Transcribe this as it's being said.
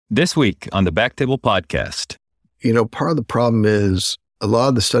This week on the Backtable Podcast. Part of the problem is a lot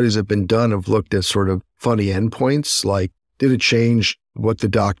of the studies that have been done have looked at sort of funny endpoints, like did it change what the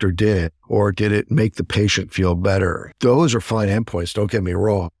doctor did, or did it make the patient feel better? Those are fine endpoints, don't get me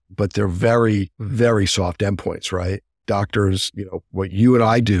wrong, but they're very, very soft endpoints, right? Doctors, what you and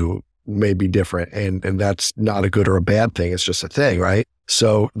I do may be different, and that's not a good or a bad thing. It's just a thing, right?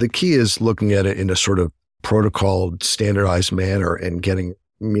 So the key is looking at it in a sort of protocol, standardized manner and getting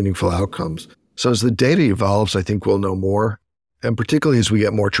meaningful outcomes. So as the data evolves, I think we'll know more, and particularly as we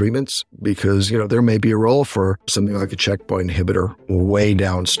get more treatments, because, there may be a role for something like a checkpoint inhibitor way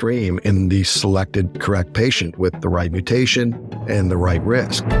downstream in the selected correct patient with the right mutation and the right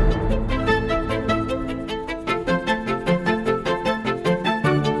risk.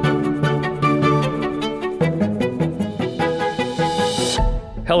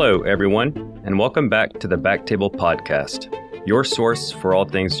 Hello, everyone, and welcome back to the Backtable Podcast, your source for all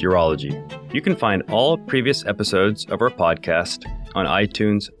things urology. You can find all previous episodes of our podcast on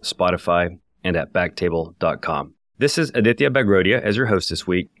iTunes, Spotify, and at backtable.com. This is Aditya Bagrodia as your host this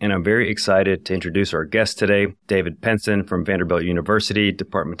week, and I'm very excited to introduce our guest today, David Penson from Vanderbilt University,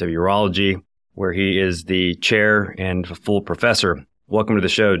 Department of Urology, where he is the chair and full professor. Welcome to the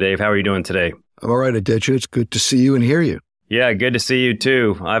show, Dave. How are you doing today? I'm all right, Aditya. It's good to see you and hear you. Yeah, good to see you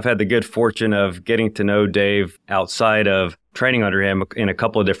too. I've had the good fortune of getting to know Dave outside of training under him in a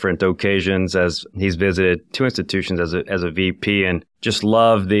couple of different occasions as he's visited two institutions as a VP, and just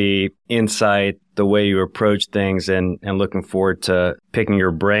love the insight, the way you approach things, and looking forward to picking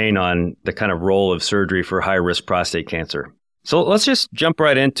your brain on the kind of role of surgery for high-risk prostate cancer. So let's just jump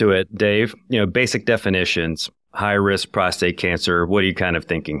right into it, Dave. Basic definitions, high-risk prostate cancer. What are you kind of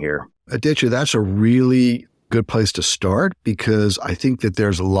thinking here? Aditya, that's a really good place to start, because I think that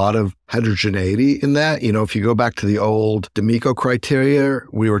there's a lot of heterogeneity in that. If you go back to the old D'Amico criteria,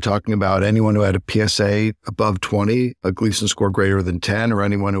 we were talking about anyone who had a PSA above 20, a Gleason score greater than 10, or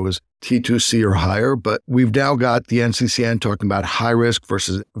anyone who was T2C or higher. But we've now got the NCCN talking about high risk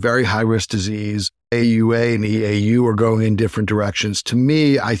versus very high risk disease. AUA and EAU are going in different directions. To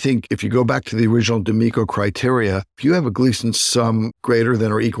me, I think if you go back to the original D'Amico criteria, if you have a Gleason sum greater than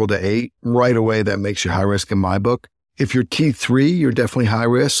or equal to 8, right away that makes you high risk in my book. If you're T3, you're definitely high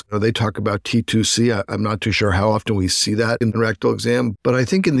risk. They talk about T2C. I'm not too sure how often we see that in the rectal exam. But I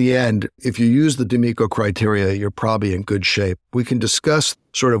think in the end, if you use the D'Amico criteria, you're probably in good shape. We can discuss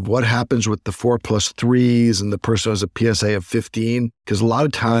sort of what happens with the 4+3s and the person who has a PSA of 15, because a lot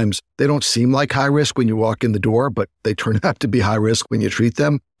of times they don't seem like high risk when you walk in the door, but they turn out to be high risk when you treat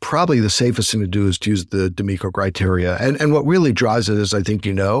them. Probably the safest thing to do is to use the D'Amico criteria. And what really drives it, as I think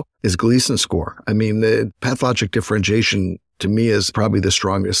is Gleason score. I mean, the pathologic differentiation to me is probably the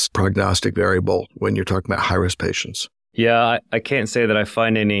strongest prognostic variable when you're talking about high-risk patients. Yeah, I can't say that I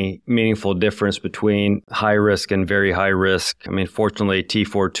find any meaningful difference between high risk and very high risk. I mean, fortunately,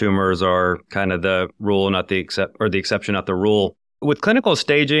 T4 tumors are kind of the rule, not the exception, not the rule. With clinical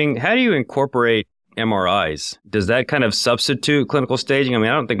staging, how do you incorporate MRIs? Does that kind of substitute clinical staging? I mean,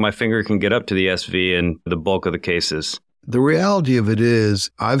 I don't think my finger can get up to the SV in the bulk of the cases. The reality of it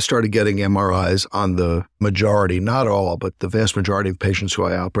is I've started getting MRIs on the majority, not all, but the vast majority of patients who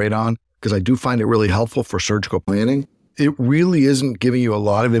I operate on, because I do find it really helpful for surgical planning. It really isn't giving you a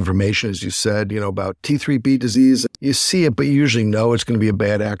lot of information, as you said, about T3B disease. You see it, but you usually know it's going to be a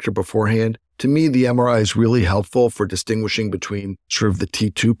bad actor beforehand. To me, the MRI is really helpful for distinguishing between sort of the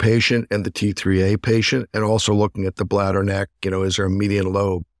T2 patient and the T3A patient, and also looking at the bladder neck, is there a median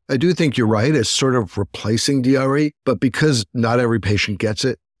lobe? I do think you're right. It's sort of replacing DRE, but because not every patient gets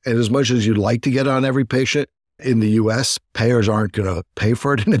it, and as much as you'd like to get it on every patient, in the US, payers aren't going to pay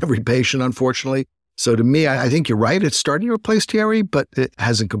for it in every patient, unfortunately. So to me, I think you're right. It's starting to replace DRE, but it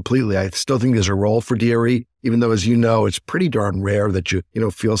hasn't completely. I still think there's a role for DRE, even though, as you know, it's pretty darn rare that you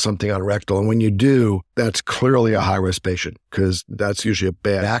feel something on rectal. And when you do, that's clearly a high-risk patient, because that's usually a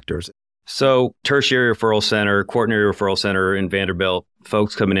bad actor. So tertiary referral center, quaternary referral center in Vanderbilt,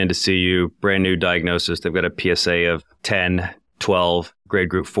 folks coming in to see you, brand new diagnosis. They've got a PSA of 10, 12, grade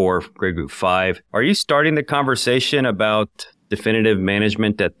group 4, grade group 5. Are you starting the conversation about definitive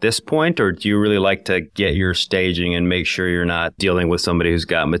management at this point, or do you really like to get your staging and make sure you're not dealing with somebody who's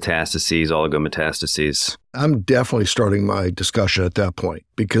got metastases, oligometastases? I'm definitely starting my discussion at that point,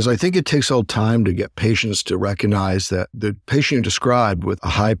 because I think it takes a little time to get patients to recognize that the patient you described with a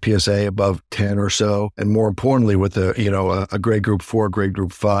high PSA above 10 or so, and more importantly with a grade group 4, grade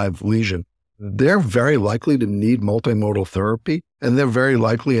group 5 lesion, they're very likely to need multimodal therapy, and they're very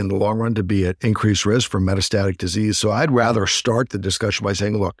likely in the long run to be at increased risk for metastatic disease. So I'd rather start the discussion by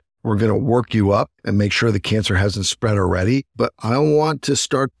saying, look, We're going to work you up and make sure the cancer hasn't spread already. But I don't want to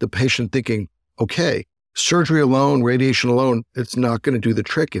start the patient thinking, okay, surgery alone, radiation alone, it's not going to do the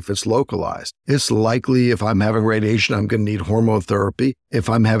trick if it's localized. It's likely if I'm having radiation, I'm going to need hormone therapy. If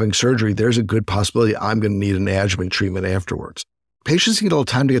I'm having surgery, there's a good possibility I'm going to need an adjuvant treatment afterwards. Patients need a little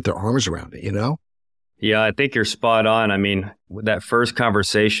time to get their arms around it, you know? Yeah, I think you're spot on. I mean, with that first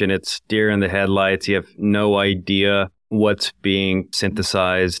conversation, it's deer in the headlights. You have no idea what's being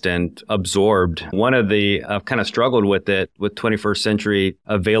synthesized and absorbed. I've kind of struggled with it with 21st century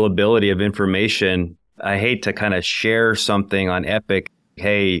availability of information. I hate to kind of share something on Epic.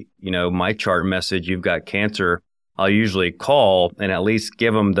 Hey, my chart message, you've got cancer. I'll usually call and at least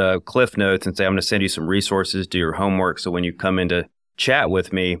give them the cliff notes and say, I'm going to send you some resources, do your homework. So when you come in to chat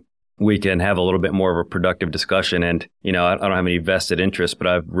with me, we can have a little bit more of a productive discussion. And, I don't have any vested interest, but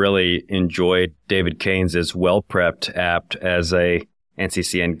I've really enjoyed David Keynes' Well Prepped app as a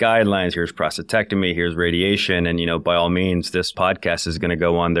NCCN guidelines. Here's prostatectomy, here's radiation. And, by all means, this podcast is going to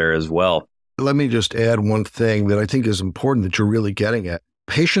go on there as well. Let me just add one thing that I think is important that you're really getting at.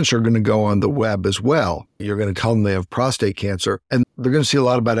 Patients are going to go on the web as well. You're going to tell them they have prostate cancer, and they're going to see a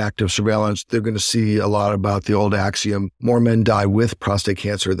lot about active surveillance. They're going to see a lot about the old axiom, more men die with prostate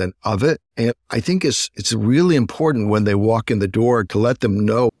cancer than of it. And I think it's really important when they walk in the door to let them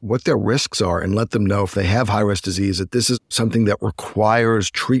know what their risks are and let them know if they have high-risk disease, that this is something that requires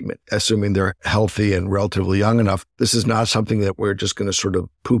treatment, assuming they're healthy and relatively young enough. This is not something that we're just going to sort of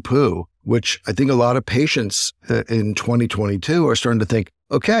poo-poo, which I think a lot of patients in 2022 are starting to think,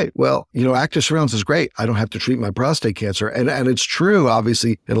 okay, well, active surveillance is great. I don't have to treat my prostate cancer. And it's true,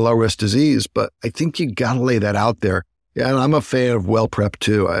 obviously, in a low-risk disease, but I think you got to lay that out there. Yeah, and I'm a fan of Well Prepped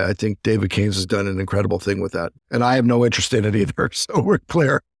too. I think David Keynes has done an incredible thing with that. And I have no interest in it either, so we're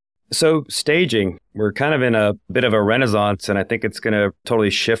clear. So staging, we're kind of in a bit of a renaissance, and I think it's going to totally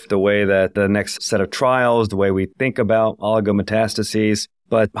shift the way that the next set of trials, the way we think about oligometastases.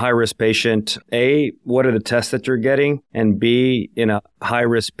 But high-risk patient, A, what are the tests that you're getting? And B, in a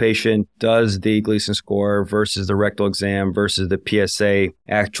high-risk patient, does the Gleason score versus the rectal exam versus the PSA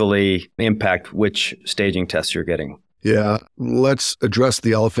actually impact which staging tests you're getting? Yeah, let's address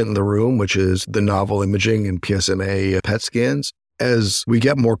the elephant in the room, which is the novel imaging and PSMA PET scans. As we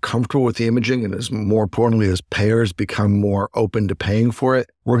get more comfortable with the imaging and as more importantly, as payers become more open to paying for it,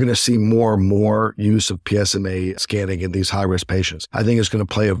 we're going to see more and more use of PSMA scanning in these high-risk patients. I think it's going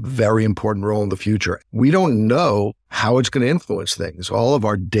to play a very important role in the future. We don't know how it's going to influence things. All of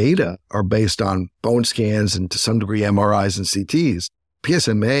our data are based on bone scans and to some degree MRIs and CTs.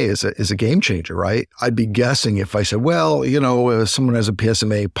 PSMA is a game changer, right? I'd be guessing if I said, well, someone has a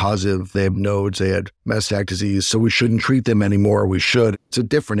PSMA positive, they have nodes, they had metastatic disease, so we shouldn't treat them anymore. We should. It's a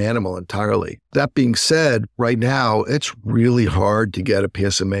different animal entirely. That being said, right now, it's really hard to get a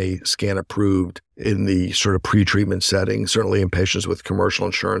PSMA scan approved in the sort of pre-treatment setting, certainly in patients with commercial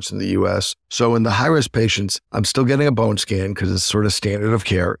insurance in the U.S. So in the high-risk patients, I'm still getting a bone scan because it's sort of standard of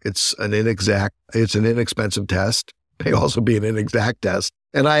care. It's an inexpensive test. May also be an inexact test.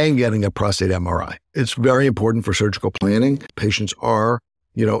 And I am getting a prostate MRI. It's very important for surgical planning. Patients are,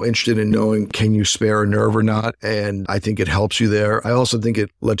 interested in knowing, can you spare a nerve or not? And I think it helps you there. I also think it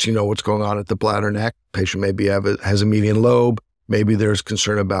lets you know what's going on at the bladder neck. Patient maybe has a median lobe. Maybe there's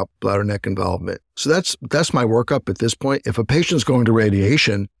concern about bladder neck involvement. So that's my workup at this point. If a patient's going to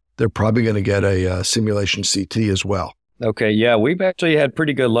radiation, they're probably going to get a simulation CT as well. Okay, yeah, we've actually had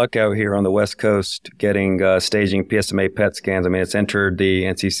pretty good luck out here on the West Coast getting staging PSMA PET scans. I mean, it's entered the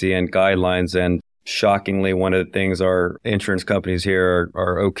NCCN guidelines, and shockingly, one of the things our insurance companies here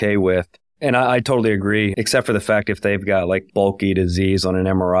are okay with. And I totally agree, except for the fact if they've got like bulky disease on an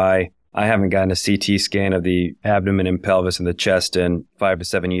MRI. I haven't gotten a CT scan of the abdomen and pelvis and the chest in 5 to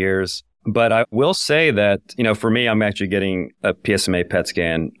 7 years. But I will say that, for me, I'm actually getting a PSMA PET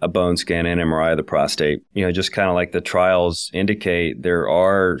scan, a bone scan, and MRI of the prostate. Just kind of like the trials indicate, there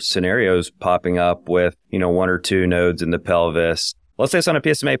are scenarios popping up with, 1 or 2 nodes in the pelvis. Let's say it's on a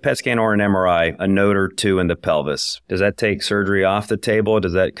PSMA PET scan or an MRI, a node or 2 in the pelvis. Does that take surgery off the table?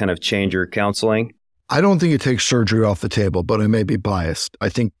 Does that kind of change your counseling? I don't think it takes surgery off the table, but I may be biased. I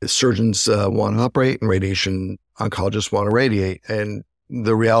think surgeons want to operate and radiation oncologists want to radiate. And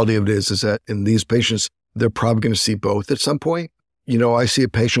the reality of it is that in these patients, they're probably going to see both at some point. I see a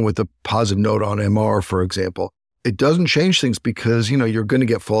patient with a positive node on MR, for example. It doesn't change things because, you're going to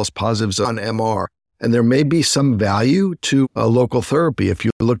get false positives on MR. And there may be some value to a local therapy. If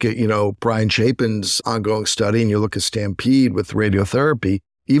you look at, Brian Chapin's ongoing study and you look at STAMPEDE with radiotherapy,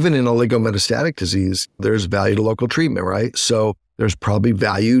 even in oligometastatic disease, there's value to local treatment, right? So there's probably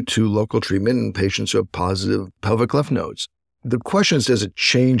value to local treatment in patients who have positive pelvic lymph nodes. The question is, does it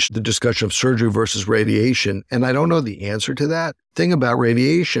change the discussion of surgery versus radiation? And I don't know the answer to that. Thing about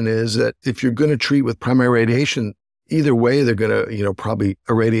radiation is that if you're going to treat with primary radiation, either way, they're going to, probably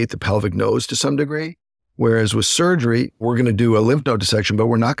irradiate the pelvic nodes to some degree. Whereas with surgery, we're going to do a lymph node dissection, but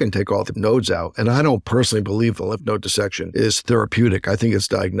we're not going to take all the nodes out. And I don't personally believe the lymph node dissection is therapeutic. I think it's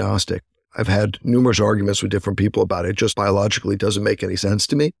diagnostic. I've had numerous arguments with different people about it. Just biologically doesn't make any sense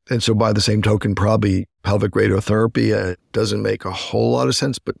to me. And so by the same token, probably pelvic radiotherapy doesn't make a whole lot of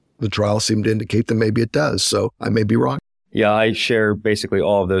sense, but the trials seem to indicate that maybe it does. So I may be wrong. Yeah, I share basically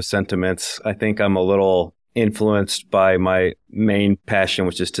all of those sentiments. I think I'm a little influenced by my main passion,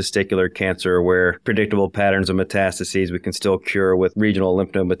 which is testicular cancer, where predictable patterns of metastases we can still cure with regional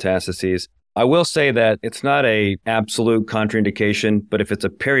lymph node metastases. I will say that it's not a absolute contraindication, but if it's a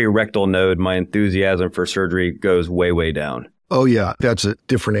perirectal node, my enthusiasm for surgery goes way, way down. Oh, yeah, that's a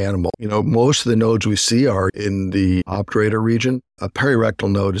different animal. Most of the nodes we see are in the obturator region. A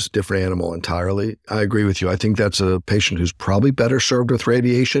perirectal node is a different animal entirely. I agree with you. I think that's a patient who's probably better served with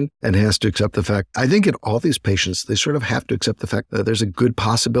radiation and has to accept the fact. I think in all these patients, they sort of have to accept the fact that there's a good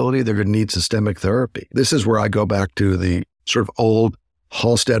possibility they're going to need systemic therapy. This is where I go back to the sort of old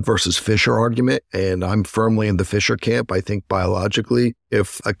Halstead versus Fisher argument, and I'm firmly in the Fisher camp. I think biologically,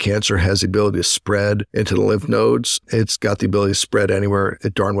 if a cancer has the ability to spread into the lymph nodes, it's got the ability to spread anywhere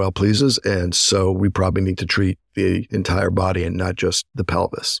it darn well pleases, and so we probably need to treat the entire body and not just the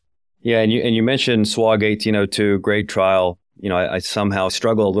pelvis. Yeah, and you mentioned SWOG 1802, great trial. I somehow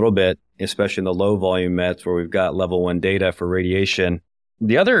struggle a little bit, especially in the low volume mets where we've got level 1 data for radiation.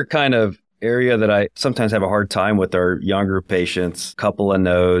 The other kind of area that I sometimes have a hard time with are younger patients, couple of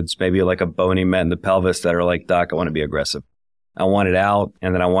nodes, maybe like a bony met in the pelvis that are like, doc, I want to be aggressive. I want it out,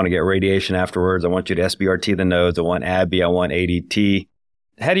 and then I want to get radiation afterwards. I want you to SBRT the nodes. I want ABBY. I want ADT.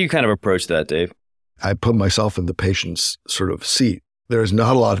 How do you kind of approach that, Dave? I put myself in the patient's sort of seat. There's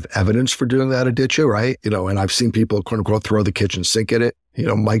not a lot of evidence for doing that at DITCHA, right? And I've seen people, quote unquote, throw the kitchen sink at it.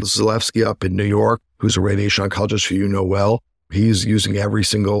 Mike Zalewski up in New York, who's a radiation oncologist who you know well, he's using every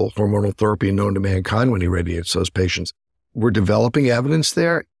single hormonal therapy known to mankind when he radiates those patients. We're developing evidence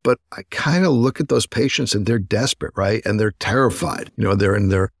there, but I kind of look at those patients and they're desperate, right? And they're terrified. They're in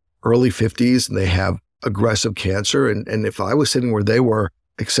their early 50s and they have aggressive cancer. And if I was sitting where they were,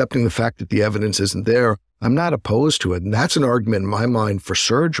 accepting the fact that the evidence isn't there, I'm not opposed to it. And that's an argument in my mind for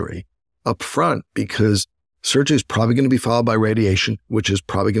surgery up front, because surgery is probably going to be followed by radiation, which is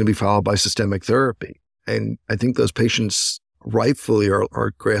probably going to be followed by systemic therapy. And I think those patients rightfully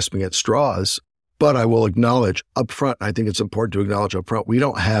are grasping at straws. But I will acknowledge up front, I think it's important to acknowledge up front, we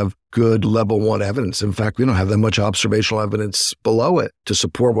don't have good level 1 evidence. In fact, we don't have that much observational evidence below it to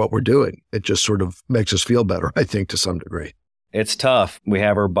support what we're doing. It just sort of makes us feel better, I think, to some degree. It's tough. We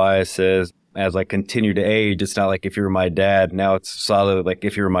have our biases. As I continue to age, it's not like if you were my dad. Now it's solid like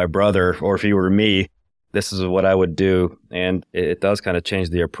if you were my brother or if you were me, this is what I would do. And it does kind of change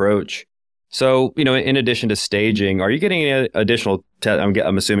the approach. So, in addition to staging, are you getting any additional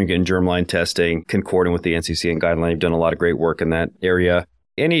I'm assuming getting germline testing concordant with the NCCN guideline? You've done a lot of great work in that area.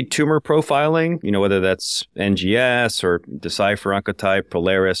 Any tumor profiling, whether that's NGS or Decipher, Oncotype,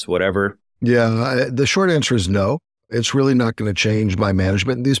 Prolaris, whatever? Yeah, the short answer is no. It's really not going to change my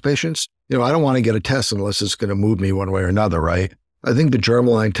management in these patients. I don't want to get a test unless it's going to move me one way or another, right? I think the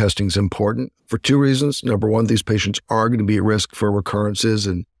germline testing is important for 2 reasons. Number 1, these patients are going to be at risk for recurrences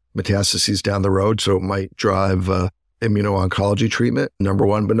and metastases down the road, so it might drive immuno-oncology treatment, number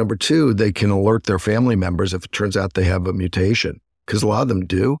 1. But number 2, they can alert their family members if it turns out they have a mutation, because a lot of them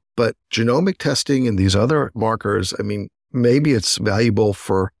do. But genomic testing and these other markers, maybe it's valuable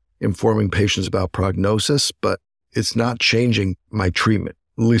for informing patients about prognosis, but it's not changing my treatment.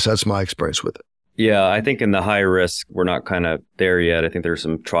 At least that's my experience with it. Yeah, I think in the high risk, we're not kind of there yet. I think there's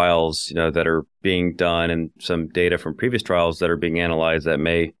some trials, that are being done and some data from previous trials that are being analyzed that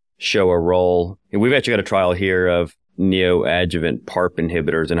may show a role. And we've actually got a trial here of neoadjuvant PARP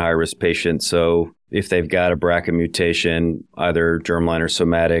inhibitors in high-risk patients. So if they've got a BRCA mutation, either germline or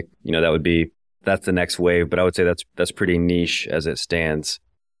somatic, that's the next wave. But I would say that's pretty niche as it stands.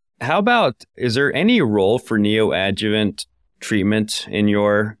 How about, is there any role for neoadjuvant treatment in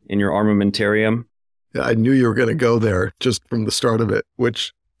your armamentarium? Yeah, I knew you were going to go there just from the start of it,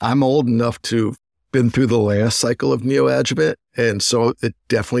 which I'm old enough to have been through the last cycle of neoadjuvant. And so it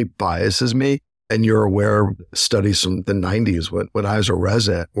definitely biases me. And you're aware of studies from the 90s when I was a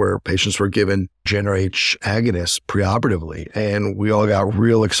resident where patients were given GnRH agonists preoperatively. And we all got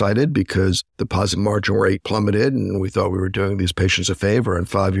real excited because the positive margin rate plummeted and we thought we were doing these patients a favor. And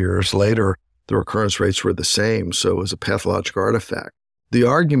 5 years later, the recurrence rates were the same. So it was a pathologic artifact. The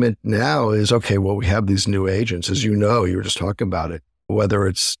argument now is, okay, well, we have these new agents, as you know, you were just talking about it, whether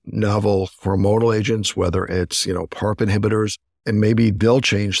it's novel hormonal agents, whether it's, PARP inhibitors, and maybe they'll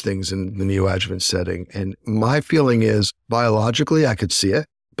change things in the neoadjuvant setting. And my feeling is biologically, I could see it,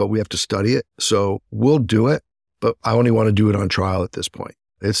 but we have to study it. So we'll do it, but I only want to do it on trial at this point.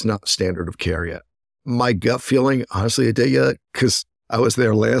 It's not standard of care yet. My gut feeling, honestly, Aditya, because I was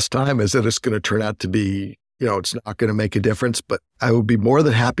there last time, is that it's going to turn out to be, it's not going to make a difference, but I would be more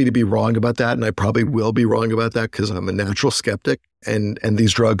than happy to be wrong about that. And I probably will be wrong about that because I'm a natural skeptic. And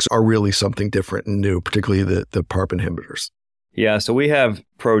these drugs are really something different and new, particularly the PARP inhibitors. Yeah, so we have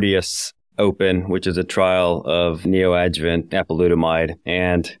Proteus open, which is a trial of neoadjuvant apalutamide,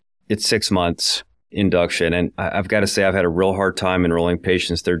 and it's 6 months induction. And I've got to say, I've had a real hard time enrolling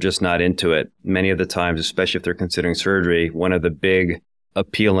patients. They're just not into it. Many of the times, especially if they're considering surgery, one of the big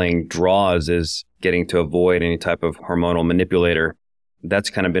appealing draws is getting to avoid any type of hormonal manipulator. That's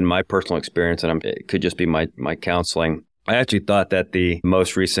kind of been my personal experience, and it could just be my counseling. I actually thought that the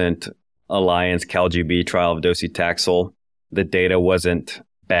most recent Alliance CALGB trial of docetaxel, the data wasn't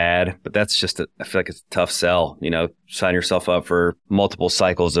bad, but that's just, I feel like it's a tough sell, sign yourself up for multiple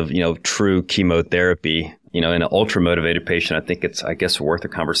cycles of, true chemotherapy, in an ultra motivated patient. I think it's, worth a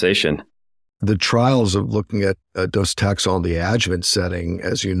conversation. The trials of looking at docetaxel in the adjuvant setting,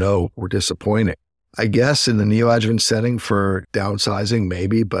 as you know, were disappointing. I guess in the neoadjuvant setting for downsizing,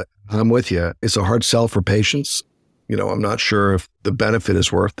 maybe, but I'm with you. It's a hard sell for patients. I'm not sure if the benefit is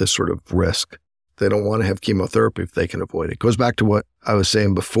worth this sort of risk. They don't want to have chemotherapy if they can avoid it. It goes back to what I was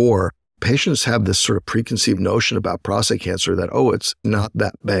saying before. Patients have this sort of preconceived notion about prostate cancer that, it's not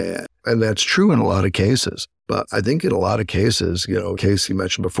that bad. And that's true in a lot of cases. But I think in a lot of cases, case you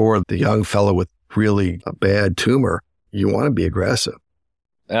mentioned before, the young fellow with really a bad tumor, you want to be aggressive.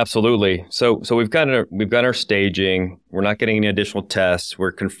 Absolutely. So we've got our staging. We're not getting any additional tests.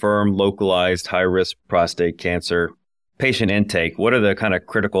 We're confirmed localized high-risk prostate cancer. Patient intake, what are the kind of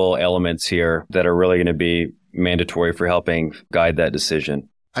critical elements here that are really going to be mandatory for helping guide that decision?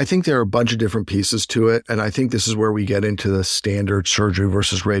 I think there are a bunch of different pieces to it. And I think this is where we get into the standard surgery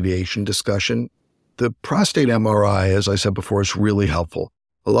versus radiation discussion. The prostate MRI, as I said before, is really helpful.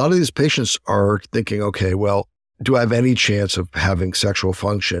 A lot of these patients are thinking, okay, well, do I have any chance of having sexual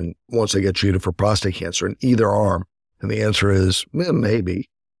function once I get treated for prostate cancer in either arm? And the answer is, maybe,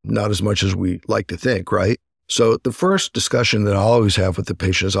 not as much as we like to think, right? So the first discussion that I'll always have with the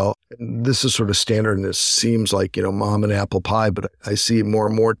patient is, this is sort of standard and this seems like, mom and apple pie, but I see more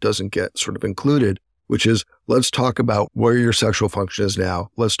and more it doesn't get sort of included, which is, let's talk about where your sexual function is now.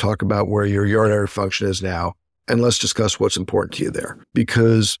 Let's talk about where your urinary function is now. And let's discuss what's important to you there.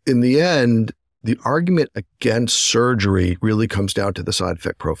 Because in the end, the argument against surgery really comes down to the side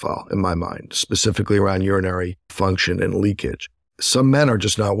effect profile, in my mind, specifically around urinary function and leakage. Some men are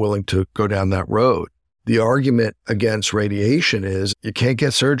just not willing to go down that road. The argument against radiation is you can't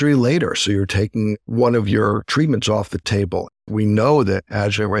get surgery later, so you're taking one of your treatments off the table. We know that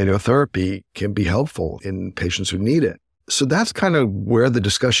adjuvant radiotherapy can be helpful in patients who need it. So that's kind of where the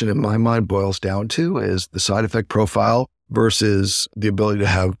discussion in my mind boils down to, is the side effect profile versus the ability to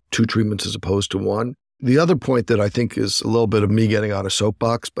have two treatments as opposed to one. The other point that I think is a little bit of me getting on a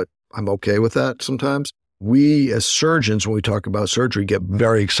soapbox, but I'm okay with that sometimes. We as surgeons, when we talk about surgery, get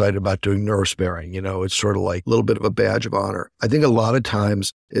very excited about doing neurosparing. It's sort of like a little bit of a badge of honor. I think a lot of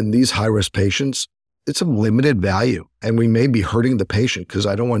times in these high-risk patients, it's of limited value. And we may be hurting the patient because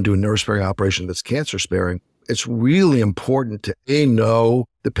I don't want to do a neurosparing operation that's cancer sparing. It's really important to know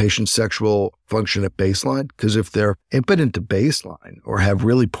the patient's sexual function at baseline, because if they're impotent to baseline or have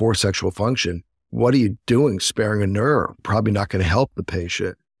really poor sexual function, what are you doing sparing a nerve? Probably not going to help the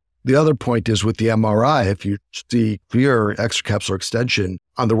patient. The other point is with the MRI, if you see clear extracapsular extension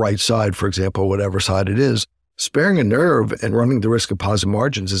on the right side, for example, whatever side it is, sparing a nerve and running the risk of positive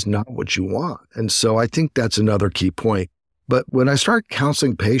margins is not what you want. And so I think that's another key point. But when I start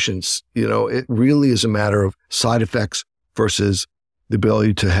counseling patients, it really is a matter of side effects versus the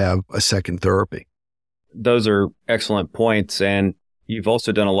ability to have a second therapy. Those are excellent points. And you've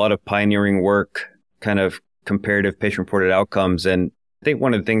also done a lot of pioneering work, kind of comparative patient-reported outcomes. And I think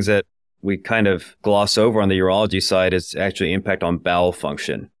one of the things that we kind of gloss over on the urology side is actually impact on bowel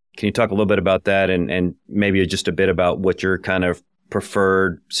function. Can you talk a little bit about that and maybe just a bit about what your kind of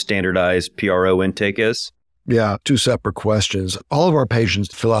preferred standardized PRO intake is? Yeah, two separate questions. All of our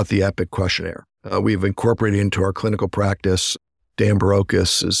patients fill out the EPIC questionnaire. We've incorporated into our clinical practice. Dan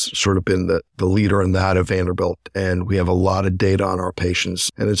Barocas has sort of been the leader in that at Vanderbilt, and we have a lot of data on our patients,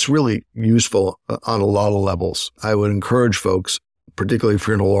 and it's really useful on a lot of levels. I would encourage folks, particularly if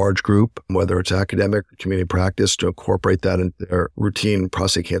you're in a large group, whether it's academic or community practice, to incorporate that into their routine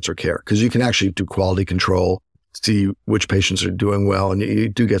prostate cancer care. Because you can actually do quality control, see which patients are doing well, and you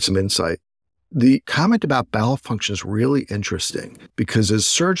do get some insight. The comment about bowel function is really interesting because as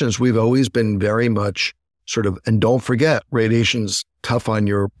surgeons, we've always been very much and don't forget, radiation's tough on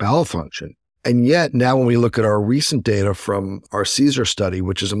your bowel function. And yet now when we look at our recent data from our CSER study,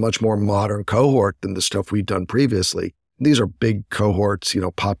 which is a much more modern cohort than the stuff we've done previously, these are big cohorts,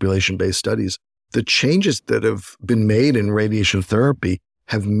 population-based studies. The changes that have been made in radiation therapy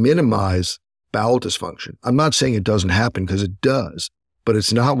have minimized bowel dysfunction. I'm not saying it doesn't happen because it does, but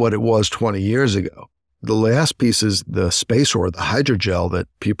it's not what it was 20 years ago. The last piece is the SpaceOAR, the hydrogel that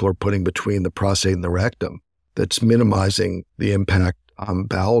people are putting between the prostate and the rectum that's minimizing the impact on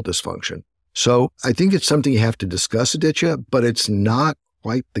bowel dysfunction. So I think it's something you have to discuss, Aditya, but it's not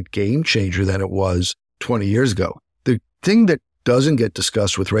quite the game changer that it was 20 years ago. The thing that doesn't get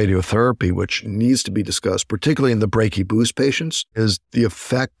discussed with radiotherapy, which needs to be discussed, particularly in the brachy-boost patients, is the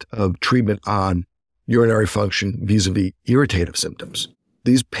effect of treatment on urinary function vis-a-vis irritative symptoms.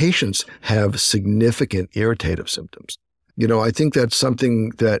 These patients have significant irritative symptoms. I think that's something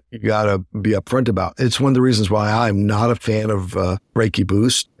that you got to be upfront about. It's one of the reasons why I'm not a fan of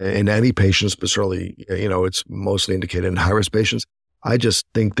brachy-boost in any patients, but certainly, it's mostly indicated in high-risk patients. I just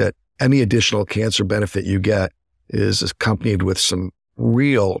think that any additional cancer benefit you get is accompanied with some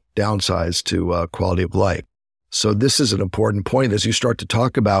real downsides to quality of life. So this is an important point as you start to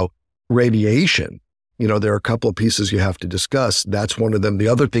talk about radiation. There are a couple of pieces you have to discuss. That's one of them. The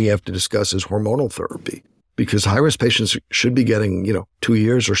other thing you have to discuss is hormonal therapy, because high-risk patients should be getting, 2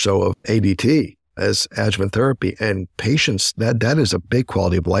 years or so of ADT as adjuvant therapy. And patients, that is a big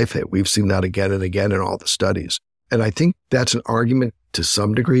quality of life hit. We've seen that again and again in all the studies. And I think that's an argument to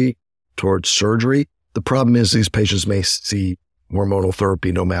some degree towards surgery. The problem is these patients may see hormonal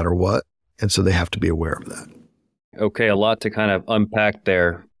therapy no matter what. And so they have to be aware of that. Okay, a lot to kind of unpack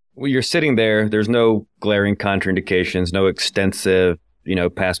there. Well, you're sitting there, there's no glaring contraindications, no extensive,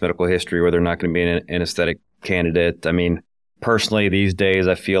 past medical history where they're not going to be an anesthetic candidate. I mean, personally, these days,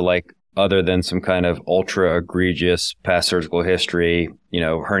 I feel like other than some kind of ultra egregious past surgical history,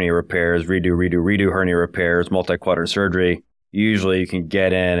 hernia repairs, redo hernia repairs, multi-quadrant surgery, usually you can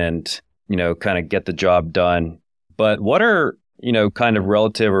get in and, kind of get the job done. But what are, kind of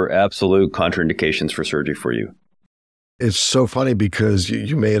relative or absolute contraindications for surgery for you? It's so funny because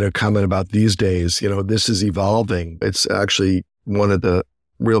you made a comment about these days, this is evolving. It's actually one of the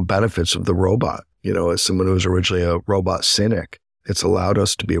real benefits of the robot. As someone who was originally a robot cynic, it's allowed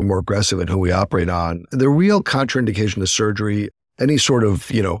us to be more aggressive in who we operate on. The real contraindication to surgery, any sort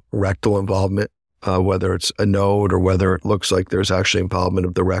of, rectal involvement, whether it's a node or whether it looks like there's actually involvement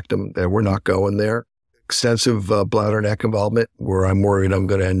of the rectum, we're not going there. Extensive bladder neck involvement, where I'm worried I'm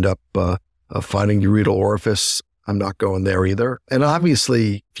going to end up finding ureteral orifice, I'm not going there either. And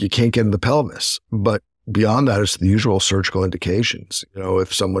obviously, you can't get in the pelvis, but beyond that, it's the usual surgical indications.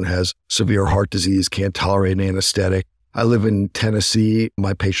 If someone has severe heart disease, can't tolerate an anesthetic. I live in Tennessee.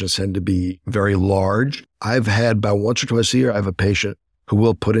 My patients tend to be very large. I've had about once or twice a year, I have a patient who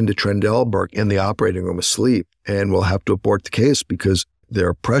will put into Trendelenburg in the operating room asleep, and we'll have to abort the case because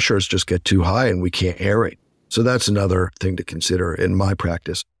their pressures just get too high and we can't aerate. So that's another thing to consider in my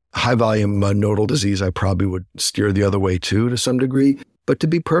practice. High volume nodal disease, I probably would steer the other way too, to some degree. But to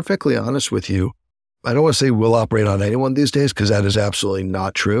be perfectly honest with you, I don't want to say we'll operate on anyone these days because that is absolutely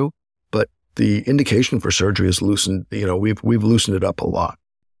not true. But the indication for surgery is loosened. We've loosened it up a lot.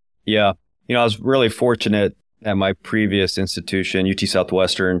 Yeah. I was really fortunate at my previous institution, UT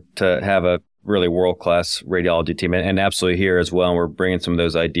Southwestern, to have a really world-class radiology team, and absolutely here as well. And we're bringing some of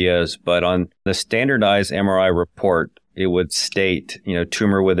those ideas. But on the standardized MRI report, it would state,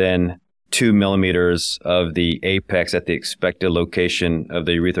 tumor within 2 millimeters of the apex at the expected location of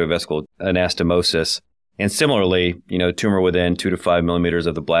the urethrovesical anastomosis. And similarly, tumor within 2 to 5 millimeters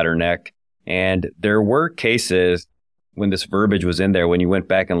of the bladder neck. And there were cases when this verbiage was in there, when you went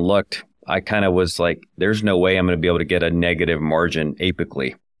back and looked, I kind of was like, there's no way I'm going to be able to get a negative margin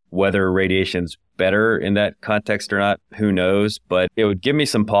apically. Whether radiation's better in that context or not, who knows? But it would give me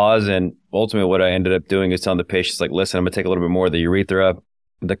some pause. And ultimately, what I ended up doing is telling the patients, like, listen, I'm going to take a little bit more of the urethra.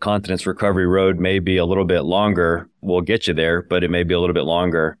 The continence recovery road may be a little bit longer. We'll get you there, but it may be a little bit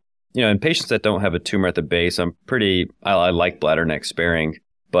longer. In patients that don't have a tumor at the base, I like bladder neck sparing.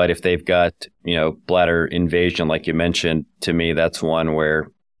 But if they've got, bladder invasion, like you mentioned, to me, that's one where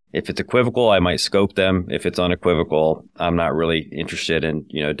if it's equivocal, I might scope them. If it's unequivocal, I'm not really interested in,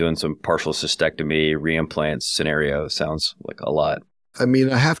 doing some partial cystectomy, reimplant scenario. Sounds like a lot. I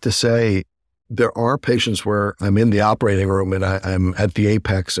mean, I have to say, there are patients where I'm in the operating room and I'm at the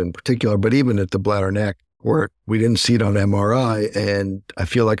apex in particular, but even at the bladder neck where we didn't see it on MRI and I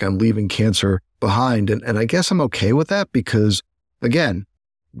feel like I'm leaving cancer behind. And I guess I'm okay with that because, again,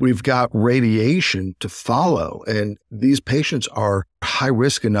 we've got radiation to follow and these patients are high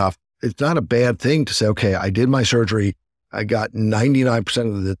risk enough. It's not a bad thing to say, okay, I did my surgery. I got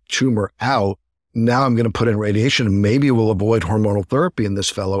 99% of the tumor out. Now I'm going to put in radiation and maybe we'll avoid hormonal therapy in this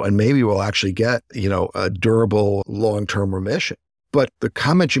fellow and maybe we'll actually get, a durable long-term remission. But the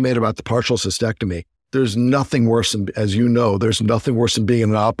comment you made about the partial cystectomy, there's nothing worse than, as you know, there's nothing worse than being in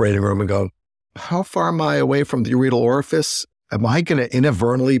an operating room and going, how far am I away from the ureteral orifice? Am I going to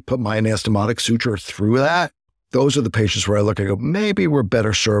inadvertently put my anastomotic suture through that? Those are the patients where I look and go, maybe we're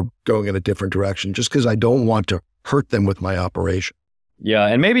better served going in a different direction just because I don't want to hurt them with my operation. Yeah,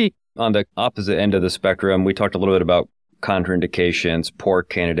 and maybe on the opposite end of the spectrum, we talked a little bit about contraindications, poor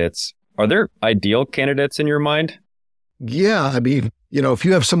candidates. Are there ideal candidates in your mind? Yeah, I mean, if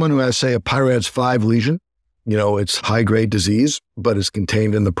you have someone who has, say, a Peyronie's 5 lesion, it's high-grade disease, but it's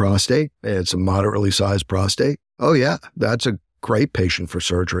contained in the prostate, and it's a moderately sized prostate. Oh, yeah, that's a great patient for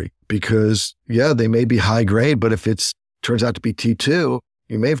surgery because, yeah, they may be high-grade, but if it turns out to be T2,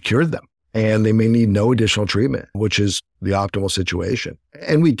 you may have cured them. And they may need no additional treatment, which is the optimal situation.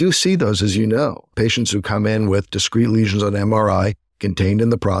 And we do see those, as you know, patients who come in with discrete lesions on MRI contained in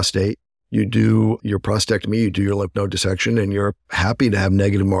the prostate. You do your prostatectomy, you do your lymph node dissection, and you're happy to have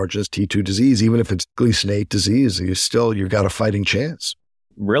negative margins T2 disease. Even if it's Gleason 8 disease, you've got a fighting chance.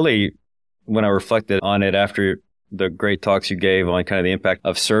 Really, when I reflected on it after the great talks you gave on kind of the impact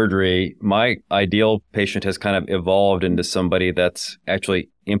of surgery, my ideal patient has kind of evolved into somebody that's actually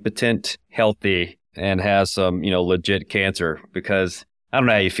impotent, healthy, and has some, legit cancer. Because I don't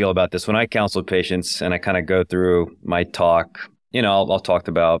know how you feel about this. When I counsel patients and I kind of go through my talk, I'll talk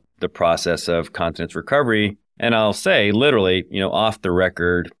about the process of continence recovery. And I'll say literally, off the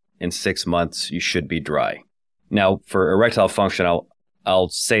record, in 6 months, you should be dry. Now, for erectile function, I'll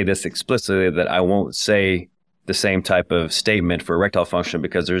say this explicitly that I won't say the same type of statement for erectile function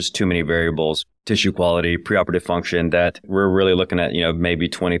because there's too many variables, tissue quality, preoperative function, that we're really looking at, maybe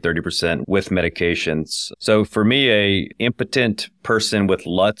 20, 30% with medications. So for me, a impotent person with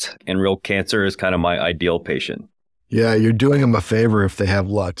LUTS and real cancer is kind of my ideal patient. Yeah, you're doing them a favor if they have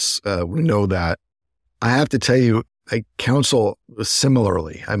LUTS. We know that. I have to tell you, I counsel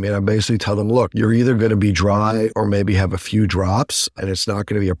similarly. I mean, I basically tell them, look, you're either going to be dry or maybe have a few drops and it's not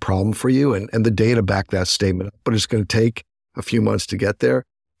going to be a problem for you. And the data back that statement up, but it's going to take a few months to get there.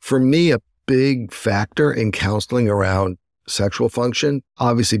 For me, a big factor in counseling around sexual function,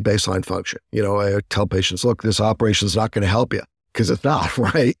 obviously baseline function. I tell patients, look, this operation is not going to help you because it's not,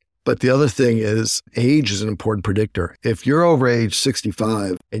 right? But the other thing is age is an important predictor. If you're over age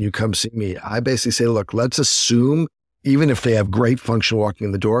 65 and you come see me, I basically say, look, let's assume, even if they have great function walking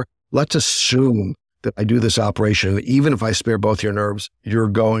in the door, let's assume that I do this operation. And even if I spare both your nerves, you're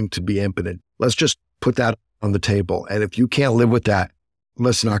going to be impotent. Let's just put that on the table. And if you can't live with that,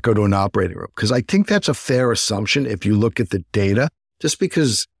 let's not go to an operating room. Because I think that's a fair assumption if you look at the data, just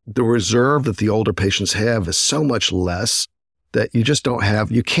because the reserve that the older patients have is so much less that you just don't have,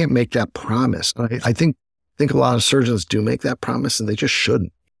 you can't make that promise. I think a lot of surgeons do make that promise and they just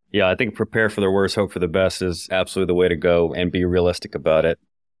shouldn't. Yeah, I think prepare for the worst, hope for the best is absolutely the way to go and be realistic about it.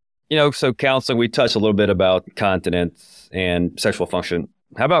 So counseling, we touched a little bit about continence and sexual function.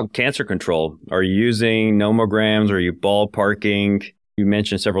 How about cancer control? Are you using nomograms? Are you ballparking? You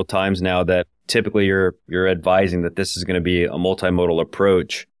mentioned several times now that typically you're advising that this is going to be a multimodal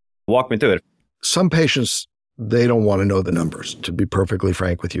approach. Walk me through it. Some patients, they don't want to know the numbers, to be perfectly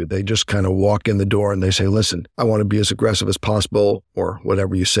frank with you. They just kind of walk in the door and they say, listen, I want to be as aggressive as possible, or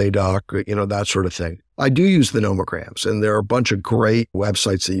whatever you say, doc, that sort of thing. I do use the nomograms, and there are a bunch of great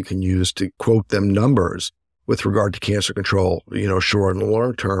websites that you can use to quote them numbers with regard to cancer control, short and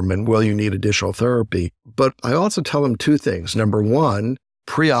long term, and will you need additional therapy? But I also tell them two things. Number one,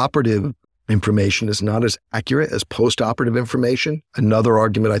 preoperative information is not as accurate as postoperative information. Another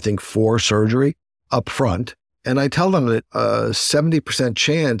argument, I think, for surgery up front. And I tell them that a 70%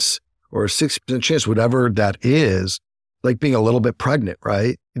 chance or a 60% chance, whatever that is, like being a little bit pregnant,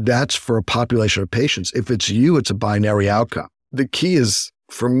 right? That's for a population of patients. If it's you, it's a binary outcome. The key is,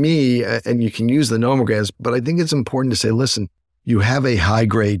 for me, and you can use the nomograms, but I think it's important to say, listen, you have a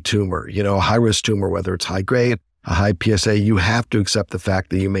high-grade tumor, a high-risk tumor, whether it's high-grade, a high PSA, you have to accept the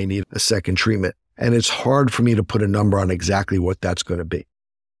fact that you may need a second treatment. And it's hard for me to put a number on exactly what that's going to be.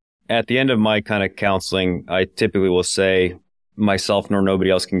 At the end of my kind of counseling, I typically will say, myself nor nobody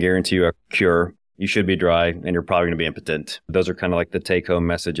else can guarantee you a cure. You should be dry and you're probably going to be impotent. Those are kind of like the take-home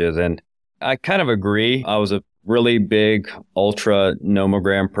messages. And I kind of agree. I was a really big ultra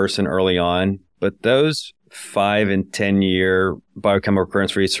nomogram person early on, but those 5 and 10 year biochemical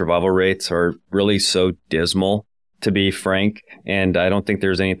recurrence-free survival rates are really so dismal, to be frank. And I don't think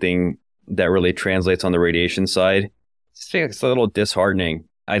there's anything that really translates on the radiation side. It's a little disheartening.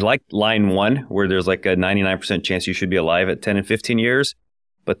 I like line 1, where there's like a 99% chance you should be alive at 10 and 15 years.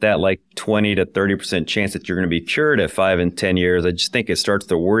 But that like 20 to 30% chance that you're going to be cured at 5 and 10 years, I just think it starts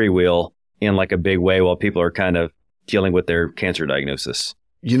the worry wheel in like a big way while people are kind of dealing with their cancer diagnosis.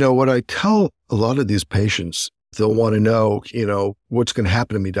 You know, what I tell a lot of these patients, they'll want to know, what's going to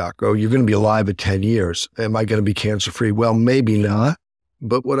happen to me, doc? Oh, you're going to be alive at 10 years. Am I going to be cancer-free? Well, maybe not.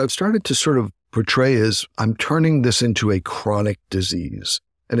 But what I've started to sort of portray is I'm turning this into a chronic disease.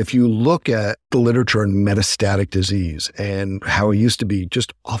 And if you look at the literature on metastatic disease and how it used to be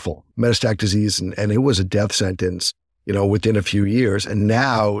just awful, metastatic disease, and it was a death sentence, within a few years. And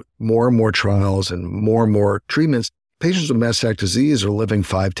now more and more trials and more treatments, patients with metastatic disease are living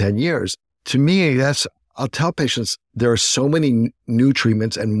 5, 10 years. To me, I'll tell patients there are so many new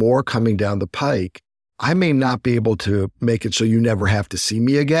treatments and more coming down the pike. I may not be able to make it so you never have to see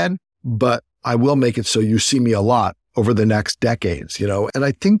me again, but I will make it so you see me a lot over the next decades, and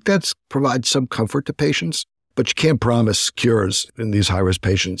I think that's provides some comfort to patients, but you can't promise cures in these high-risk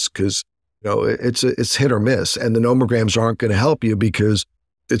patients because, it's hit or miss, and the nomograms aren't going to help you because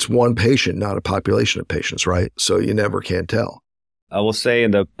it's one patient, not a population of patients, right? So you never can tell. I will say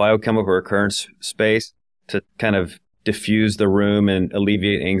in the biochemical recurrence space, to kind of diffuse the room and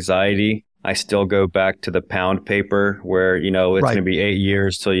alleviate anxiety, I still go back to the Pound paper where, it's going to be 8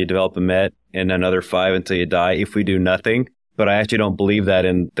 years till you develop a MET and another 5 until you die if we do nothing. But I actually don't believe that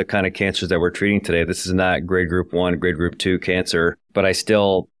in the kind of cancers that we're treating today. This is not grade group 1, grade group 2 cancer, but I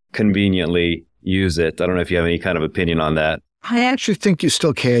still conveniently use it. I don't know if you have any kind of opinion on that. I actually think you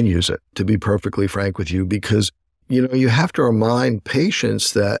still can use it, to be perfectly frank with you, because, you have to remind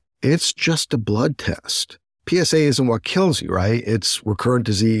patients that it's just a blood test. PSA isn't what kills you, right? It's recurrent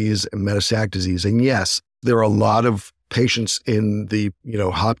disease and metastatic disease. And yes, there are a lot of patients in the,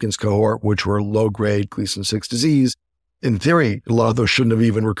 Hopkins cohort, which were low-grade Gleason 6 disease. In theory, a lot of those shouldn't have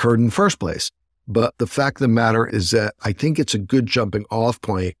even recurred in the first place. But the fact of the matter is that I think it's a good jumping off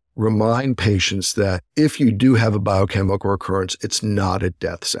point. Remind patients that if you do have a biochemical recurrence, it's not a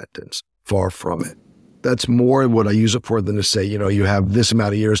death sentence. Far from it. That's more what I use it for than to say, you have this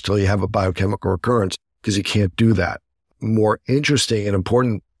amount of years till you have a biochemical recurrence, because you can't do that. More interesting and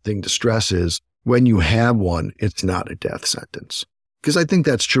important thing to stress is when you have one, it's not a death sentence. Because I think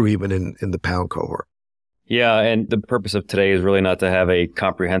that's true even in the Pound cohort. Yeah, and the purpose of today is really not to have a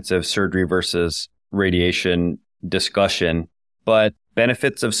comprehensive surgery versus radiation discussion, but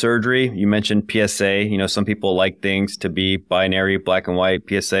benefits of surgery. You mentioned PSA. Some people like things to be binary, black and white,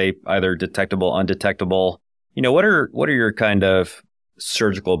 PSA, either detectable, undetectable. What are your kind of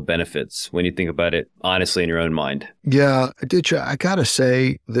surgical benefits when you think about it honestly in your own mind? Yeah, Aditya, I got to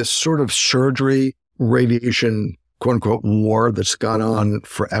say this sort of surgery, radiation, quote unquote, war that's gone on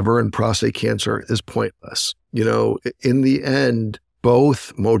forever in prostate cancer is pointless. In the end,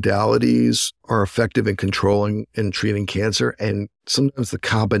 both modalities are effective in controlling and treating cancer. And sometimes the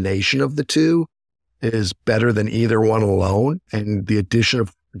combination of the two is better than either one alone. And the addition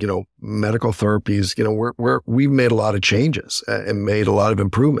of medical therapies, we've made a lot of changes and made a lot of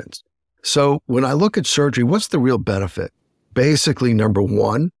improvements. So when I look at surgery, what's the real benefit? Basically, number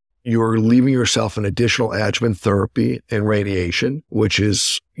one, you're leaving yourself an additional adjuvant therapy and radiation, which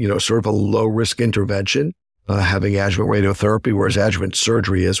is, sort of a low risk intervention, having adjuvant radiotherapy, whereas adjuvant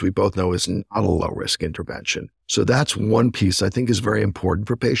surgery, as we both know, is not a low risk intervention. So that's one piece I think is very important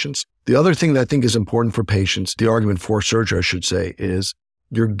for patients. The other thing that I think is important for patients, the argument for surgery, I should say, is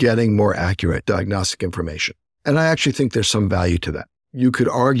you're getting more accurate diagnostic information. And I actually think there's some value to that. You could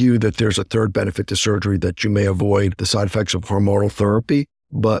argue that there's a third benefit to surgery, that you may avoid the side effects of hormonal therapy,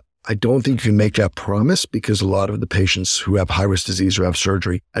 but I don't think you can make that promise because a lot of the patients who have high-risk disease or have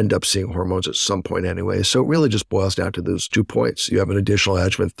surgery end up seeing hormones at some point anyway. So it really just boils down to those 2 points. You have an additional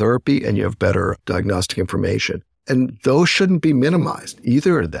adjuvant therapy and you have better diagnostic information. And those shouldn't be minimized,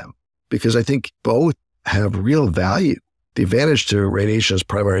 either of them, because I think both have real value. The advantage to radiation as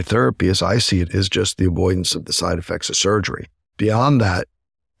primary therapy, as I see it, is just the avoidance of the side effects of surgery. Beyond that,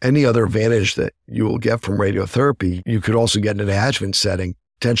 any other advantage that you will get from radiotherapy, you could also get in an adjuvant setting,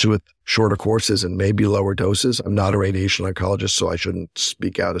 potentially with shorter courses and maybe lower doses. I'm not a radiation oncologist, so I shouldn't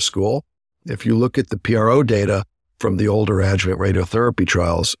speak out of school. If you look at the PRO data from the older adjuvant radiotherapy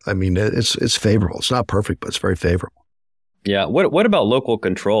trials, I mean, it's favorable. It's not perfect, but it's very favorable. Yeah. What about local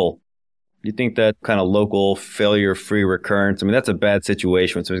control? You think that kind of local failure-free recurrence, I mean, that's a bad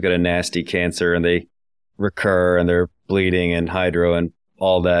situation when someone's got a nasty cancer and they recur and they're bleeding and hydro and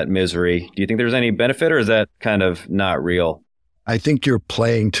all that misery. Do you think there's any benefit, or is that kind of not real? I think you're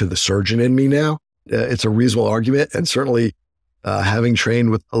playing to the surgeon in me now. It's a reasonable argument. And certainly having trained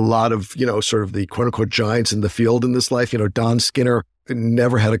with a lot of, sort of the quote unquote giants in the field in this life, Don Skinner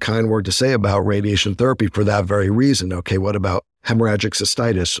never had a kind word to say about radiation therapy for that very reason. Okay, what about hemorrhagic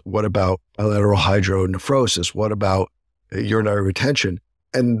cystitis? What about bilateral hydronephrosis? What about urinary retention?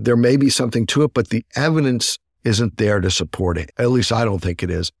 And there may be something to it, but the evidence isn't there to support it. At least I don't think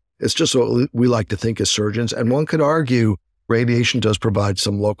it is. It's just what we like to think as surgeons. And one could argue radiation does provide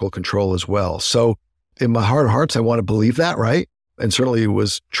some local control as well. So in my heart of hearts, I want to believe that, right? And certainly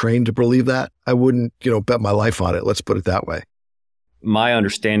was trained to believe that. I wouldn't, bet my life on it. Let's put it that way. My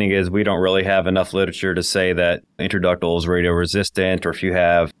understanding is we don't really have enough literature to say that intraductal is radioresistant, or if you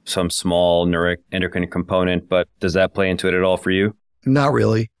have some small neuroendocrine component, but does that play into it at all for you? Not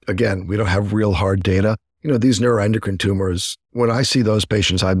really. Again, we don't have real hard data. These neuroendocrine tumors, when I see those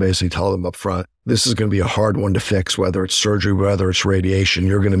patients, I basically tell them up front, this is going to be a hard one to fix, whether it's surgery, whether it's radiation.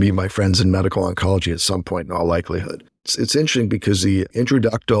 You're going to meet my friends in medical oncology at some point in all likelihood. It's interesting because the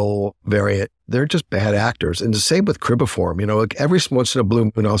intraductal variant, they're just bad actors. And the same with cribiform. Like every once in a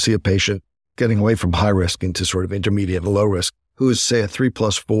blue moon, I'll see a patient getting away from high risk into sort of intermediate and low risk, who is, say, a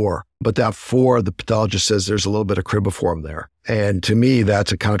 3+4. But that 4, the pathologist says there's a little bit of cribiform there. And to me,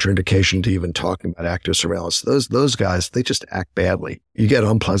 that's a contraindication to even talking about active surveillance. Those guys, they just act badly. You get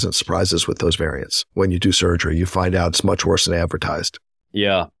unpleasant surprises with those variants. When you do surgery, you find out it's much worse than advertised.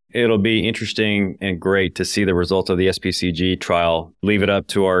 Yeah. It'll be interesting and great to see the results of the SPCG trial. Leave it up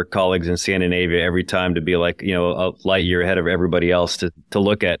to our colleagues in Scandinavia every time to be like, a light year ahead of everybody else to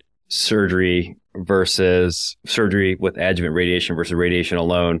look at surgery versus surgery with adjuvant radiation versus radiation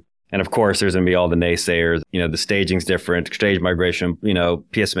alone. And of course, there's going to be all the naysayers. The staging's different, stage migration,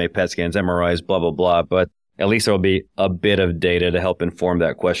 PSMA PET scans, MRIs, blah, blah, blah. But at least there'll be a bit of data to help inform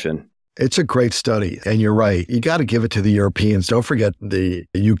that question. It's a great study. And you're right. You got to give it to the Europeans. Don't forget the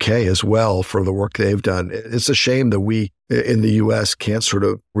UK as well for the work they've done. It's a shame that we in the US can't sort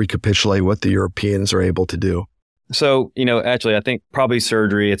of recapitulate what the Europeans are able to do. So, actually, I think probably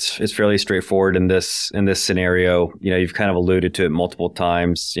surgery, it's fairly straightforward in this scenario. You've kind of alluded to it multiple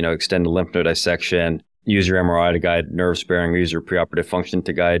times, extend the lymph node dissection, use your MRI to guide nerve sparing, use your preoperative function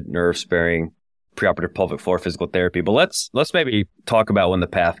to guide nerve sparing, preoperative pelvic floor physical therapy. But let's maybe talk about when the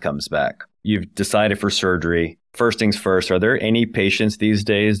path comes back. You've decided for surgery. First things first, are there any patients these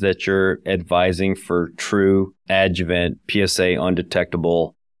days that you're advising for true adjuvant PSA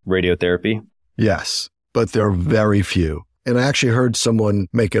undetectable radiotherapy? Yes. But there are very few. And I actually heard someone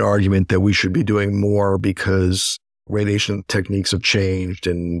make an argument that we should be doing more because radiation techniques have changed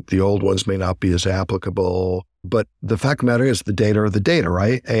and the old ones may not be as applicable. But the fact of the matter is the data are the data,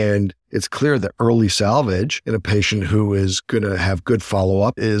 right? And it's clear that early salvage in a patient who is going to have good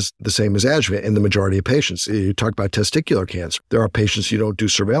follow-up is the same as adjuvant in the majority of patients. You talk about testicular cancer. There are patients you don't do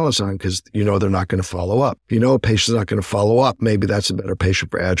surveillance on because they're not going to follow up. A patient's not going to follow up. Maybe that's a better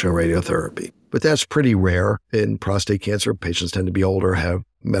patient for adjuvant radiotherapy. But that's pretty rare in prostate cancer. Patients tend to be older, have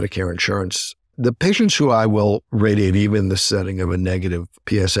Medicare insurance. The patients who I will radiate, even in the setting of a negative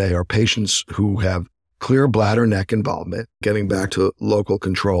PSA, are patients who have clear bladder neck involvement. Getting back to local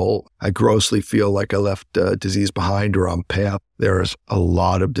control, I grossly feel like I left disease behind or on path. There's a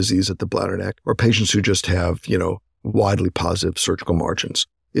lot of disease at the bladder neck, or patients who just have, widely positive surgical margins.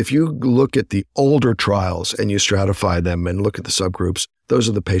 If you look at the older trials and you stratify them and look at the subgroups, those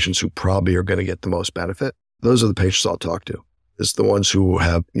are the patients who probably are going to get the most benefit. Those are the patients I'll talk to. It's the ones who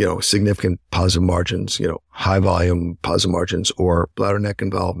have, significant positive margins, high volume positive margins or bladder neck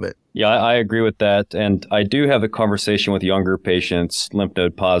involvement. Yeah, I agree with that. And I do have a conversation with younger patients, lymph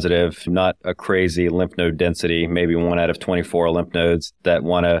node positive, not a crazy lymph node density, maybe 1 out of 24 lymph nodes that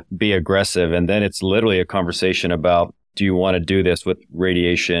want to be aggressive. And then it's literally a conversation about, do you want to do this with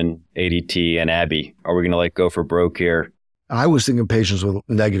radiation, ADT, and ABI? Are we going to go for broke here? I was thinking patients with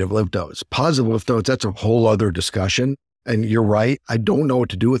negative lymph nodes. Positive lymph nodes, that's a whole other discussion. And you're right. I don't know what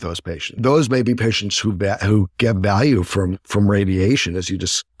to do with those patients. Those may be patients who get value from radiation, as you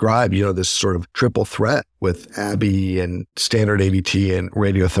described, this sort of triple threat with ABI and standard ADT and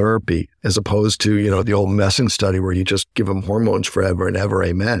radiotherapy, as opposed to, the old Messing study where you just give them hormones forever and ever,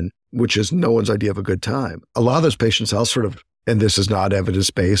 amen, which is no one's idea of a good time. A lot of those patients, I'll sort of, and this is not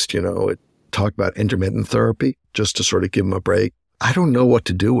evidence-based, talk about intermittent therapy just to sort of give them a break. I don't know what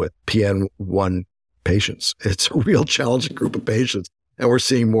to do with PN1 patients. It's a real challenging group of patients, and we're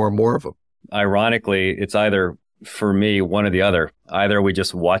seeing more and more of them. Ironically, it's either, for me, one or the other. Either we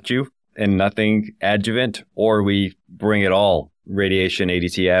just watch you and nothing adjuvant, or we bring it all, radiation,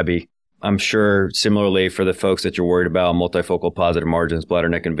 ADT, ABI. I'm sure similarly for the folks that you're worried about, multifocal positive margins, bladder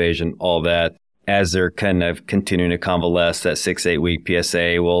neck invasion, all that, as they're kind of continuing to convalesce, that 6-8 week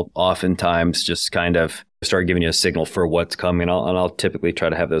PSA will oftentimes just kind of start giving you a signal for what's coming. And I'll typically try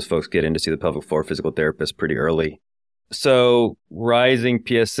to have those folks get in to see the pelvic floor physical therapist pretty early. So rising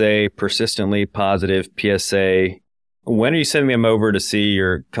PSA, persistently positive PSA, when are you sending them over to see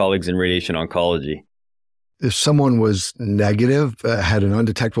your colleagues in radiation oncology? If someone was negative, had an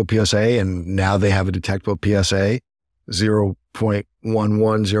undetectable PSA, and now they have a detectable PSA, 0.11,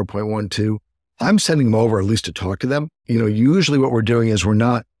 0.12, I'm sending them over at least to talk to them. Usually what we're doing is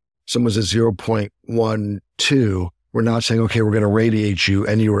someone's at 0.12, we're not saying, okay, we're going to radiate you,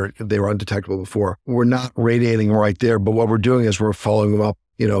 and they were undetectable before. We're not radiating right there, but what we're doing is we're following them up,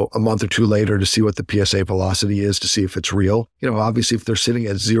 a month or two later to see what the PSA velocity is, to see if it's real. Obviously, if they're sitting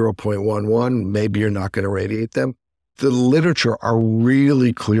at 0.11, maybe you're not going to radiate them. The literature are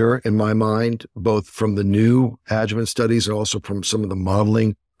really clear in my mind, both from the new adjuvant studies and also from some of the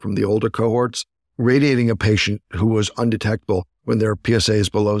modeling from the older cohorts. Radiating a patient who was undetectable when their PSA is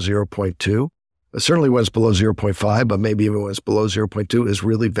below 0.2, certainly when it's below 0.5, but maybe even when it's below 0.2 is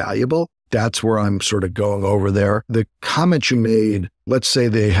really valuable. That's where I'm sort of going over there. The comment you made, let's say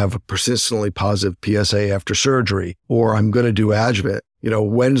they have a persistently positive PSA after surgery, or I'm going to do adjuvant,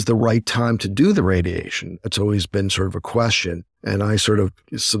 when's the right time to do the radiation? That's always been sort of a question. And I sort of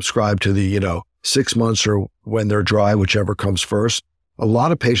subscribe to the, 6 months or when they're dry, whichever comes first. A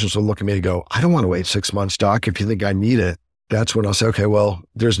lot of patients will look at me and go, I don't want to wait 6 months, doc, if you think I need it. That's when I'll say, okay, well,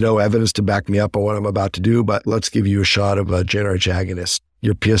 there's no evidence to back me up on what I'm about to do, but let's give you a shot of a GnRH agonist.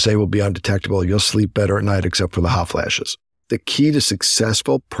 Your PSA will be undetectable. You'll sleep better at night except for the hot flashes. The key to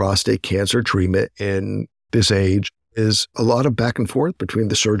successful prostate cancer treatment in this age is a lot of back and forth between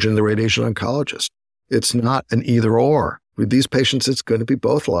the surgeon and the radiation oncologist. It's not an either or. With these patients, it's going to be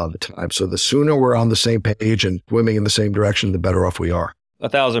both a lot of the time. So the sooner we're on the same page and swimming in the same direction, the better off we are.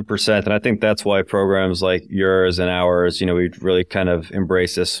 1,000%. And I think that's why programs like yours and ours, we really kind of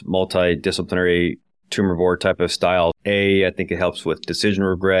embrace this multidisciplinary tumor board type of style. A, I think it helps with decision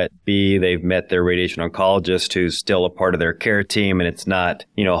regret. B, they've met their radiation oncologist who's still a part of their care team, and it's not,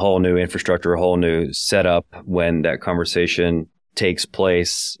 a whole new infrastructure, a whole new setup when that conversation takes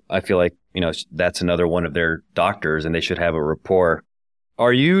place. I feel like, that's another one of their doctors, and they should have a rapport.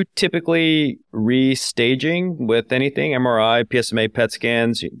 Are you typically restaging with anything? MRI, PSMA, PET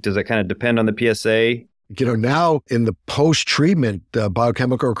scans? Does that kind of depend on the PSA? Now in the post-treatment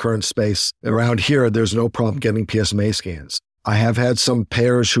biochemical recurrence space around here, there's no problem getting PSMA scans. I have had some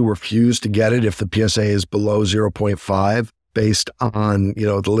payers who refuse to get it if the PSA is below 0.5 based on,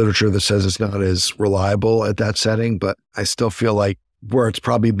 the literature that says it's not as reliable at that setting. But I still feel like where it's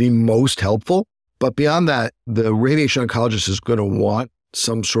probably the most helpful. But beyond that, the radiation oncologist is going to want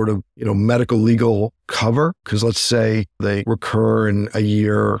some sort of, medical legal cover. Because let's say they recur in a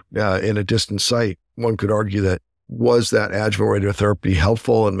year in a distant site. One could argue that was that adjuvant radiotherapy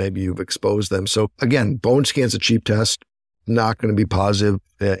helpful, and maybe you've exposed them. So again, bone scan's a cheap test, not going to be positive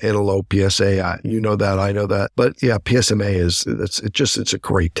in a low PSA. You know that, I know that. But yeah, PSMA it's a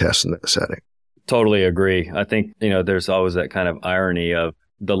great test in that setting. Totally agree. I think, there's always that kind of irony of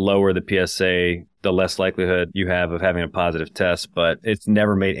the lower the PSA, the less likelihood you have of having a positive test. But it's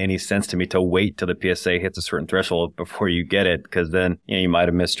never made any sense to me to wait till the PSA hits a certain threshold before you get it, because then you might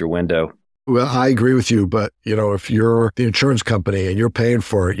have missed your window. Well, I agree with you, but if you're the insurance company and you're paying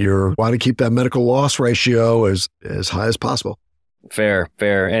for it, you want to keep that medical loss ratio as high as possible. Fair.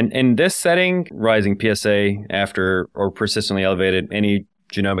 And in this setting, rising PSA after or persistently elevated, any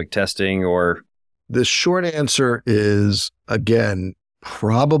genomic testing or? The short answer is, again,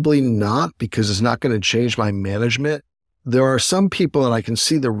 probably not, because it's not going to change my management. There are some people, and I can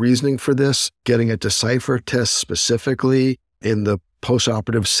see the reasoning for this, getting a Decipher test specifically in the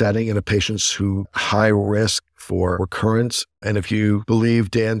postoperative setting in a patients who high risk for recurrence. And if you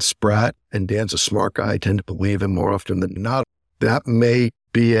believe Dan Spratt, and Dan's a smart guy, I tend to believe him more often than not, that may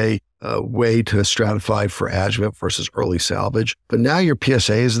be a way to stratify for adjuvant versus early salvage. But now your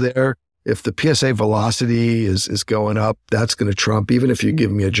PSA is there. If the PSA velocity is going up, that's going to trump. Even if you give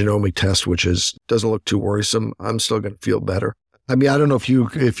me a genomic test, which doesn't look too worrisome, I'm still going to feel better. I mean, I don't know if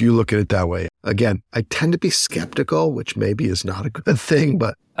you look at it that way. Again, I tend to be skeptical, which maybe is not a good thing,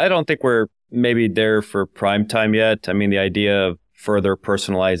 but I don't think we're maybe there for prime time yet. I mean, the idea of further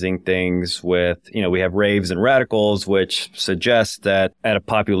personalizing things with, we have raves and radicals, which suggest that at a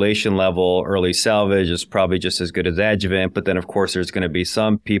population level, early salvage is probably just as good as adjuvant. But then, of course, there's going to be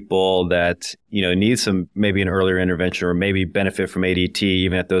some people that, need some, maybe an earlier intervention or maybe benefit from ADT,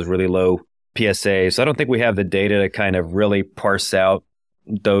 even at those really low PSAs. So I don't think we have the data to kind of really parse out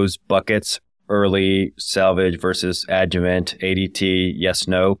those buckets, early salvage versus adjuvant, ADT, yes,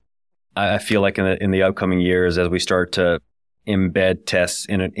 no. I feel like in the upcoming years, as we start to embed tests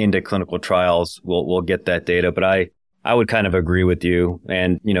into clinical trials, we'll get that data. But I would kind of agree with you.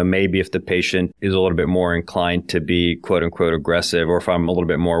 And, maybe if the patient is a little bit more inclined to be quote unquote aggressive, or if I'm a little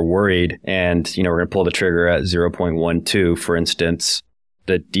bit more worried and, we're going to pull the trigger at 0.12, for instance,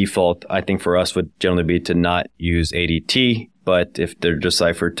 the default, I think for us would generally be to not use ADT. But if their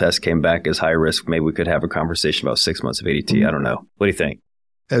Decipher test came back as high risk, maybe we could have a conversation about 6 months of ADT. I don't know. What do you think?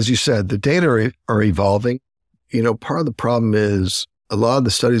 As you said, the data are evolving. Part of the problem is a lot of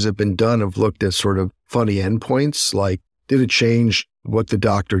the studies that have been done have looked at sort of funny endpoints, like did it change what the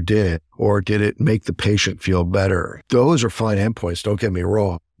doctor did, or did it make the patient feel better? Those are fine endpoints, don't get me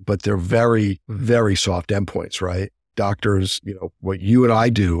wrong, but they're very, very soft endpoints, right? Doctors, what you and I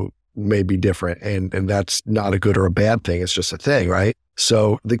do may be different, and that's not a good or a bad thing. It's just a thing, right?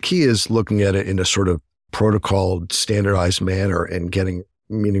 So the key is looking at it in a sort of protocol, standardized manner and getting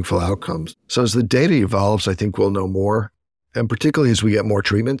meaningful outcomes. So as the data evolves, I think we'll know more, and particularly as we get more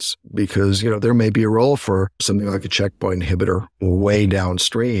treatments, because, there may be a role for something like a checkpoint inhibitor way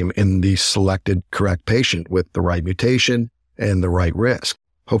downstream in the selected correct patient with the right mutation and the right risk.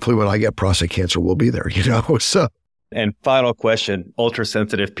 Hopefully when I get prostate cancer, we'll be there, so. And final question,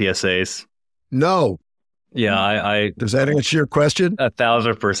 ultrasensitive PSAs. No. Yeah, Does that answer your question?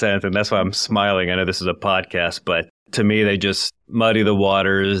 1,000%. And that's why I'm smiling. I know this is a podcast, but to me, they just muddy the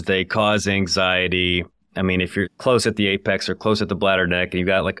waters. They cause anxiety. I mean, if you're close at the apex or close at the bladder neck and you've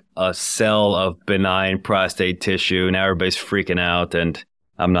got like a cell of benign prostate tissue, now everybody's freaking out and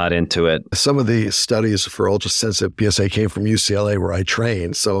I'm not into it. Some of the studies for ultrasensitive PSA came from UCLA where I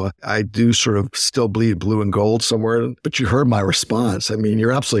trained. So I do sort of still bleed blue and gold somewhere. But you heard my response. I mean,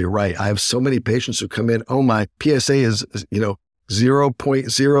 you're absolutely right. I have so many patients who come in, oh, my PSA is,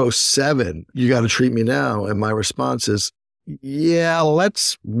 0.07. You got to treat me now. And my response is, yeah,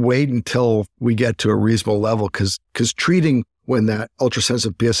 let's wait until we get to a reasonable level. Because treating when that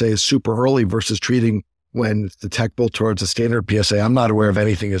ultrasensitive PSA is super early versus treating when it's detectable towards a standard PSA, I'm not aware of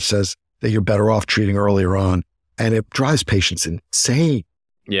anything that says that you're better off treating earlier on. And it drives patients insane.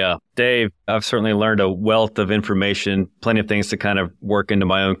 Yeah. Dave, I've certainly learned a wealth of information, plenty of things to kind of work into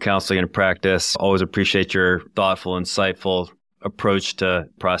my own counseling and practice. Always appreciate your thoughtful, insightful approach to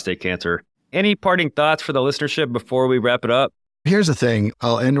prostate cancer. Any parting thoughts for the listenership before we wrap it up? Here's the thing.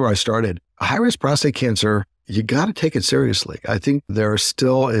 I'll end where I started. High-risk prostate cancer, you got to take it seriously. I think there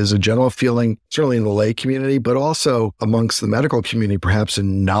still is a general feeling, certainly in the lay community, but also amongst the medical community, perhaps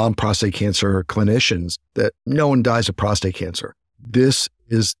in non-prostate cancer clinicians, that no one dies of prostate cancer. This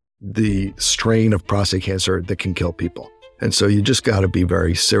is the strain of prostate cancer that can kill people. And so you just got to be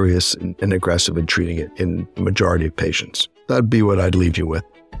very serious and aggressive in treating it in the majority of patients. That'd be what I'd leave you with.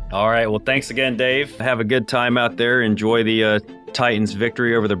 All right. Well, thanks again, Dave. Have a good time out there. Enjoy the Titans'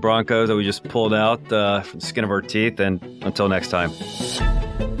 victory over the Broncos that we just pulled out from the skin of our teeth. And until next time.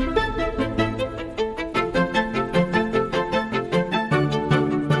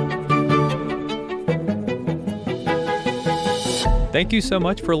 Thank you so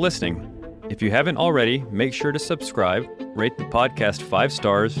much for listening. If you haven't already, make sure to subscribe, rate the podcast 5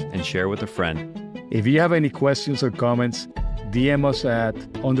 stars, and share with a friend. If you have any questions or comments, DM us at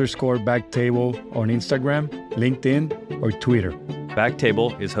 _backtable on Instagram, LinkedIn, or Twitter.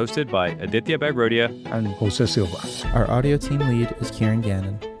 Backtable is hosted by Aditya Bagrodia and Jose Silva. Our audio team lead is Kieran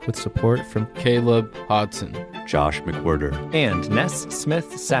Gannon, with support from Caleb Hodson, Josh McWhirter, and Ness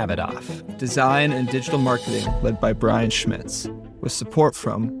Smith-Savadoff. Design and digital marketing led by Brian Schmitz, with support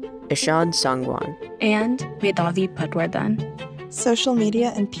from Ishad Sangwan and Vedavi Patwardhan. Social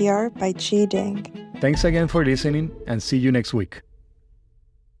media and PR by Chi Ding. Thanks again for listening, and see you next week.